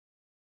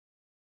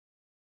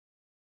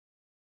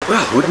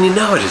Well, wouldn't you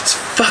know it, it's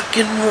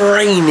fucking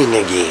raining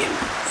again.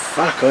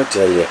 Fuck, I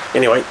tell you.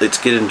 Anyway, let's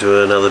get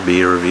into another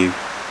beer review.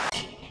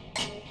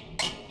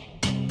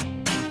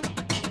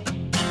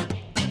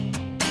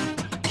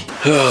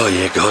 Oh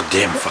yeah,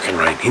 goddamn fucking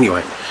rain.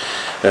 Anyway,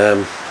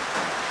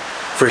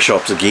 fresh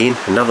hops again.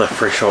 Another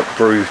fresh hop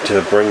brew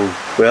to bring.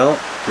 Well,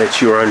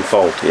 that's your own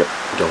fault. Yep,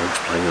 dog's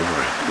playing in the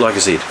rain. Like I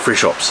said,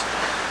 fresh hops.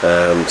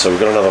 So we've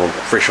got another one,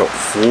 fresh hop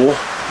for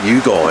you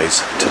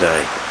guys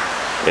today,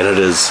 and it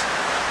is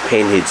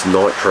Panhead's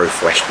Nitro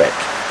Flashback.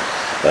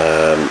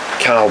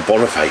 Carl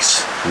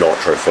Boniface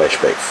Nitro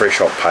Flashback, fresh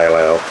hop pale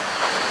ale.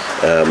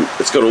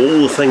 It's got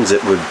all the things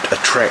that would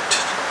attract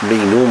me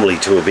normally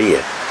to a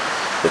beer.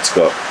 It's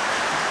got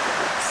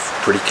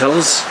pretty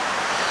colours.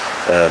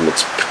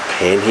 It's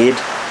Panhead.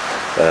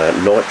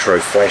 Nitro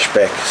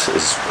Flashback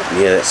is,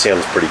 yeah, that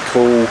sounds pretty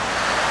cool.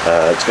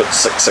 It's got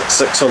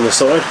 666 on the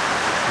side.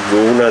 We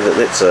all know that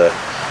that's a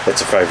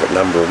favourite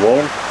number of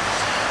mine.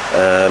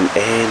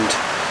 And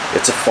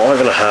it's a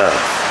 5.5.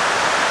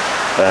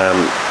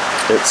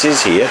 It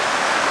says here,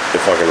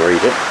 if I can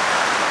read it,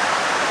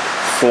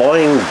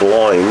 flying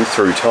blind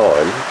through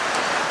time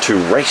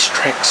to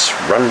racetracks,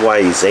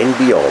 runways and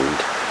beyond,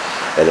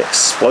 an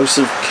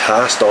explosive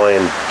cast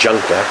iron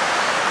junker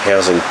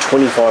housing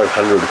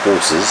 2,500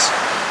 horses,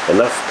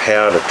 enough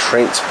power to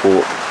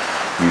transport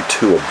you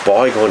to a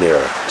bygone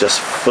era. Just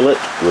fill it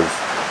with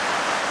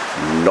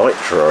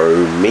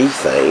nitro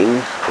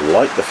methane,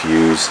 light the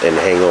fuse and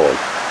hang on.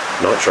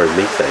 Nitro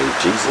methane,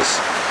 Jesus,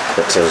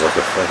 that sounds like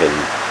a fucking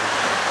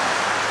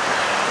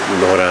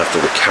night after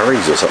the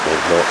curries or something.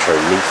 Nitro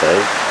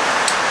methane.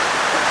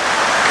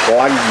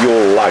 Plug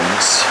your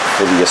lugs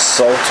for the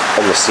assault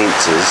on the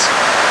senses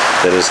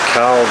that is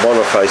Carl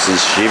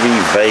Boniface's Chevy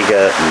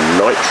Vega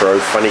Nitro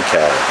funny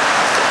car,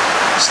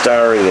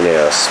 starring in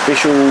our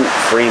special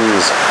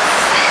friends,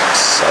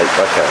 fuck's sake,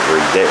 I can't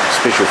read that,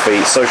 special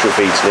feeds, social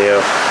feeds now.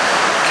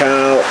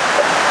 Carl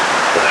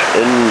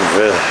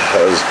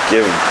has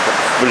given,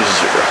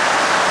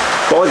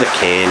 buy the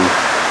can,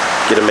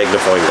 get a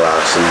magnifying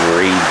glass and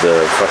read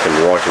the fucking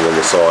writing on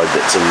the side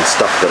that's in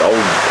stuff that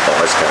old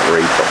eyes can't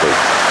read properly.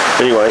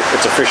 Anyway,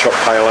 it's a fresh hop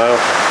pale ale.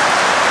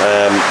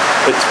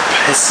 It's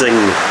pissing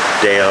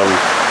down.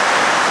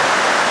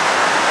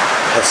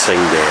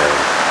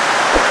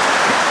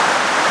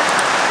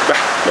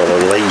 Not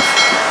on leave,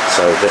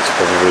 so that's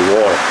probably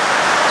why.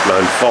 It's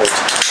my own fault.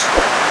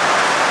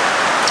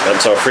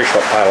 So a fresh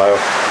hop pale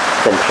ale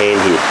from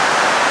Panhead.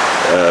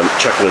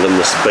 Chucking it in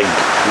this big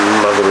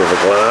mother of a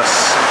glass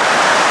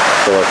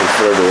so I can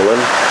fill it all in.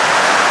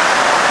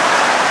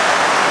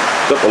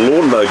 Got the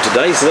lawn mowed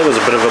today, so that was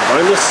a bit of a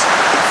bonus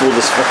before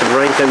this fucking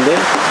rain came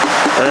down.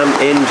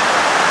 And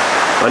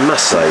I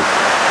must say,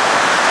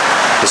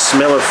 the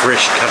smell of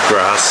fresh cut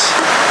grass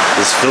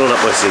is filling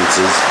up my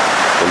senses,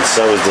 and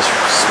so is the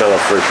smell of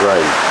fresh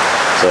rain.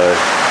 So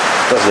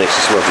it doesn't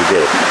actually smell too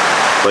bad.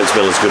 Won't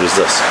smell as good as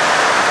this.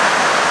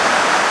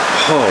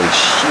 Holy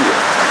shit.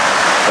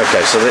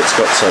 Okay, so that's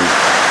got some,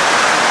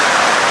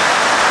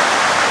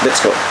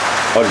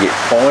 I get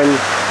pine,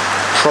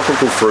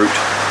 tropical fruit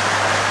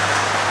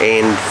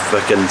and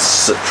fucking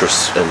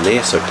citrus in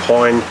there. So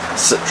pine,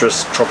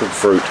 citrus, tropical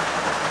fruit,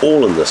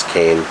 all in this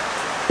can,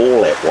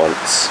 all at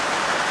once.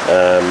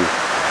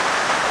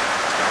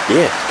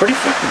 Yeah, it's pretty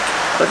fucking,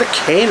 like the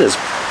can is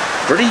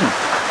pretty,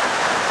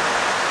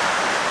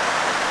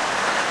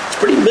 it's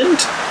pretty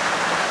mint.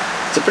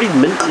 It's a pretty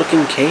mint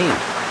looking can.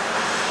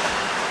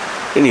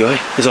 Anyway,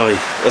 as I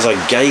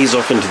gaze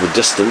off into the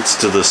distance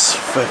to this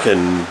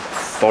fucking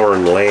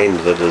foreign land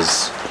that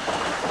is,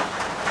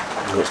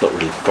 well, it's not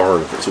really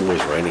foreign if it's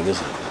always raining, is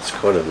it? It's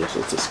kind of it's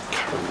this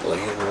current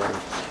land.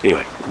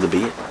 Anyway, the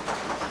beer.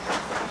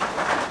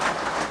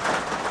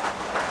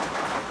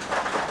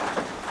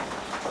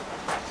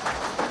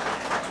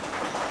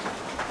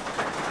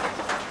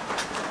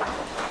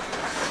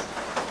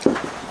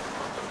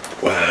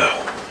 Wow.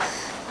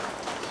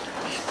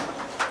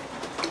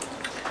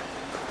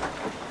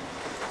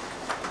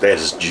 That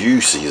is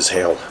juicy as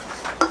hell.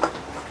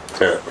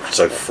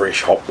 So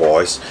fresh hop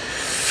wise,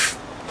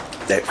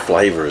 that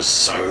flavour is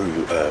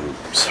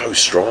so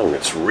strong.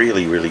 It's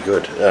really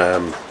good.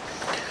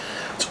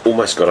 It's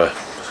almost got a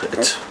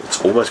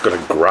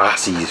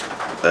grassy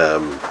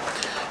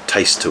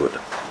taste to it.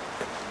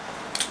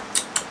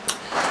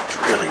 It's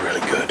really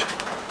good.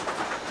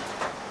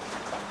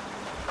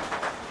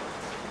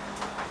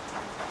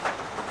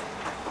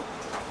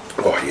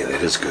 Oh yeah,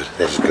 that is good.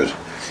 That is good.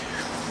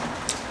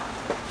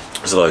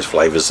 So those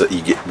flavours that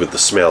you get with the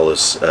smell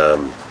is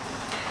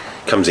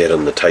comes out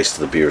in the taste of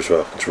the beer as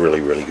well. It's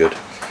really good.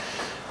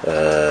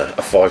 A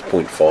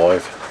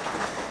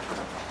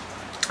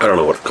 5.5. I don't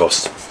know what it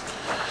costs.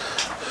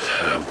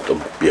 I'm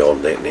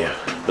beyond that now.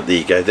 But there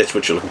you go. That's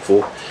what you're looking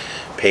for.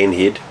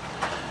 Panhead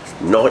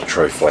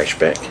Nitro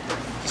Flashback.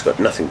 It's got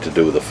nothing to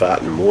do with a fart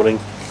in the morning,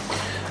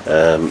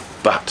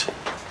 but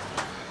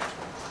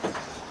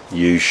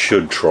you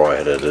should try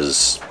it. It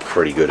is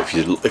pretty good if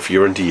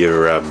you're into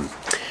your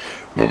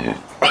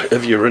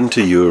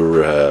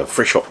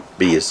fresh hop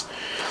beers.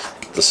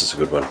 This is a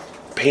good one.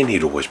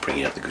 Panhead always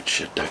bring out the good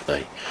shit, don't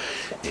they?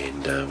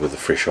 And with the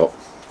fresh hop,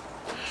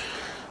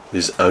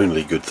 there's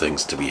only good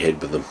things to be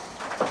had with them.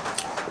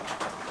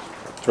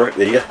 Right,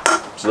 there you go.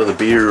 It's another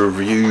beer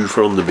review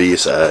from the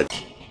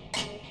BeerSarge.